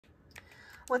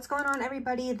What's going on,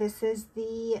 everybody? This is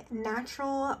the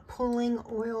Natural Pulling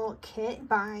Oil Kit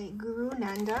by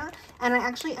GuruNanda, and I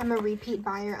actually am a repeat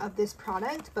buyer of this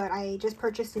product, but I just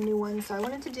purchased a new one, so I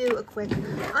wanted to do a quick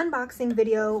unboxing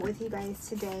video with you guys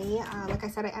today. Like I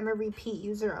said, I am a repeat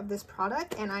user of this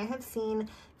product, and I have seen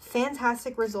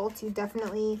fantastic results. You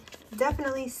definitely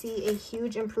see a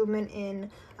huge improvement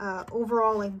in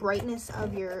overall like brightness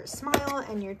of your smile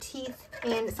and your teeth.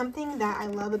 And something that I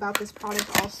love about this product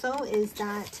also is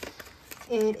that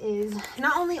it is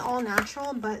not only all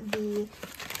natural, but the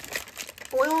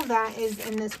oil that is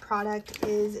in this product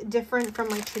is different from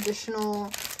like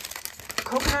traditional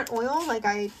coconut oil. Like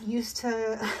I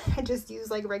just use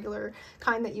like regular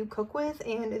kind that you cook with,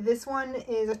 and this one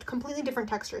is a completely different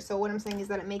texture. So what I'm saying is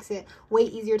that it makes it way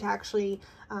easier to actually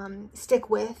stick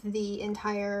with the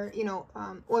entire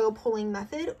oil pulling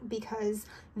method, because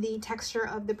the texture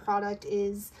of the product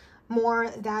is more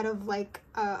that of like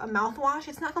a mouthwash.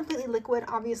 It's not completely liquid,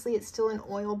 obviously it's still an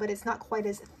oil, but it's not quite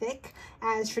as thick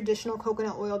as traditional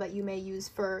coconut oil that you may use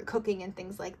for cooking and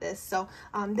things like this. So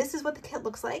this is what the kit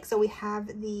looks like. So we have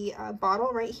the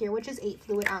bottle right here, which is 8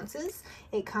 fluid ounces.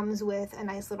 It comes with a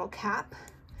nice little cap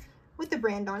with the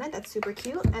brand on it. That's super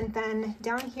cute. And then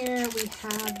down here we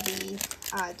have the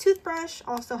toothbrush,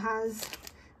 also has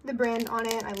the brand on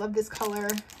it. I love this color.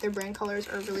 Their brand colors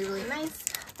are really nice.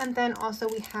 And then also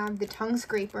we have the tongue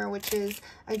scraper, which is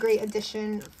a great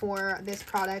addition for this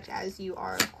product as you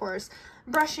are, of course,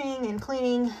 brushing and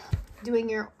cleaning, doing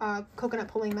your coconut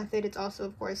pulling method. It's also,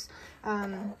 of course,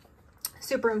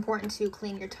 super important to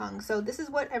clean your tongue. So this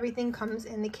is what everything comes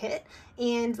in the kit.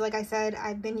 And like I said,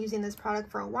 I've been using this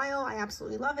product for a while. I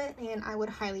absolutely love it, and I would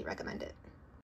highly recommend it.